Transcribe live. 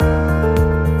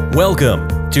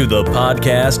Welcome to the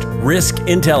podcast Risk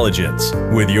Intelligence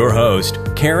with your host,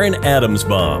 Karen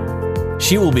Adamsbaum.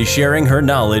 She will be sharing her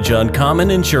knowledge on common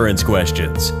insurance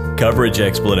questions, coverage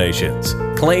explanations,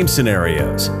 claim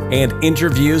scenarios, and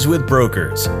interviews with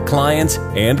brokers, clients,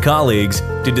 and colleagues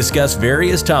to discuss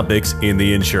various topics in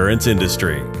the insurance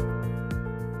industry.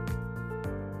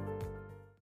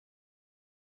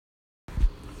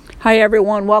 Hi,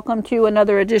 everyone. Welcome to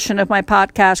another edition of my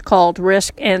podcast called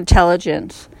Risk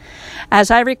Intelligence.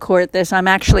 As I record this, I'm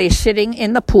actually sitting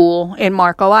in the pool in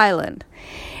Marco Island.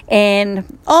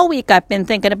 And all week I've been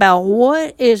thinking about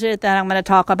what is it that I'm going to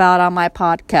talk about on my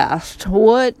podcast?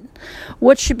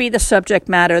 What should be the subject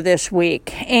matter this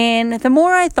week? And the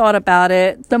more I thought about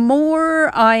it, the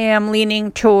more I am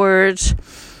leaning towards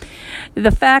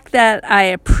the fact that I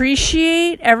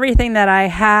appreciate everything that I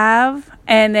have,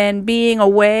 and then being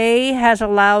away has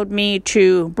allowed me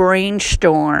to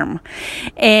brainstorm.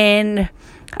 And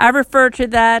I refer to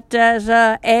that as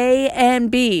A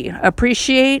and B,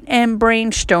 appreciate and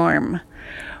brainstorm.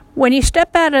 When you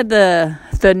step out of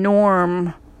the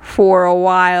norm for a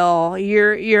while,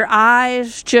 your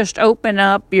eyes just open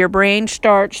up, your brain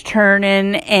starts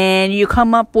turning, and you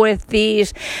come up with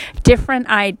these different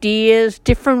ideas,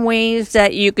 different ways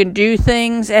that you can do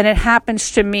things. And it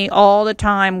happens to me all the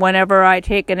time whenever I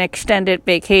take an extended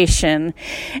vacation.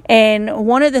 And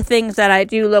one of the things that I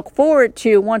do look forward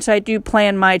to once I do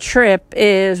plan my trip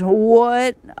is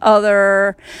what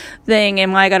other thing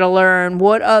am I going to learn?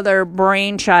 What other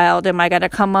brainchild am I going to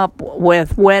come up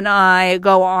with when I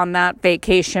go on that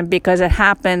vacation? Because it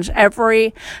happens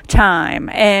every time.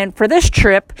 And for this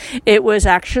trip, it was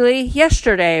actually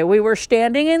yesterday. We were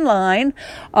standing in line,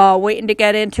 waiting to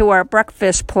get into our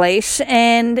breakfast place,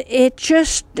 and it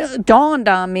just dawned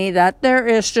on me that there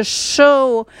is just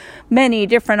so many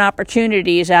different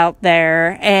opportunities out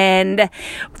there. And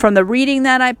from the reading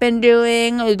that I've been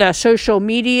doing, the social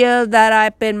media that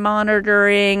I've been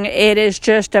monitoring, it is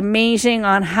just amazing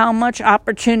on how much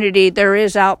opportunity there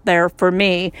is out there for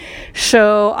me.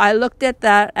 So I looked at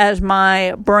that as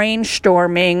my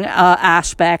brainstorming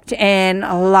aspect, and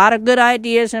a lot of good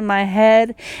ideas in my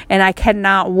head, and I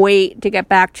cannot wait to get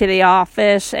back to the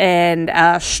office and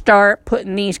start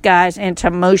putting these guys into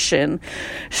motion.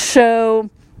 So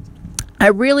I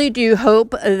really do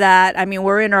hope that,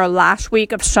 we're in our last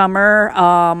week of summer,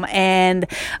 and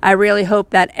I really hope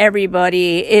that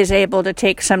everybody is able to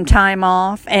take some time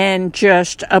off and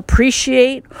just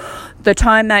appreciate the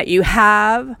time that you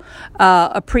have,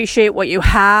 appreciate what you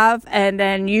have, and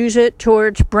then use it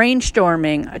towards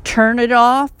brainstorming. Turn it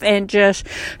off and just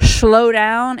slow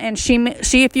down and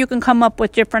see if you can come up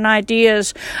with different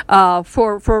ideas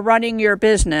for running your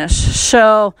business.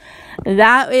 So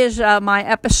that is my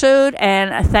episode,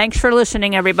 and thanks for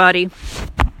listening, everybody.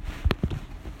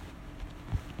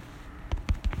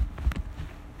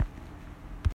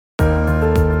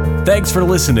 Thanks for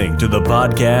listening to the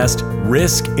podcast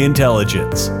Risk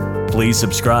Intelligence. Please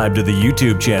subscribe to the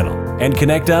YouTube channel and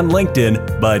connect on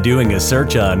LinkedIn by doing a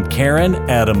search on Karen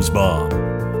Adamsbaum.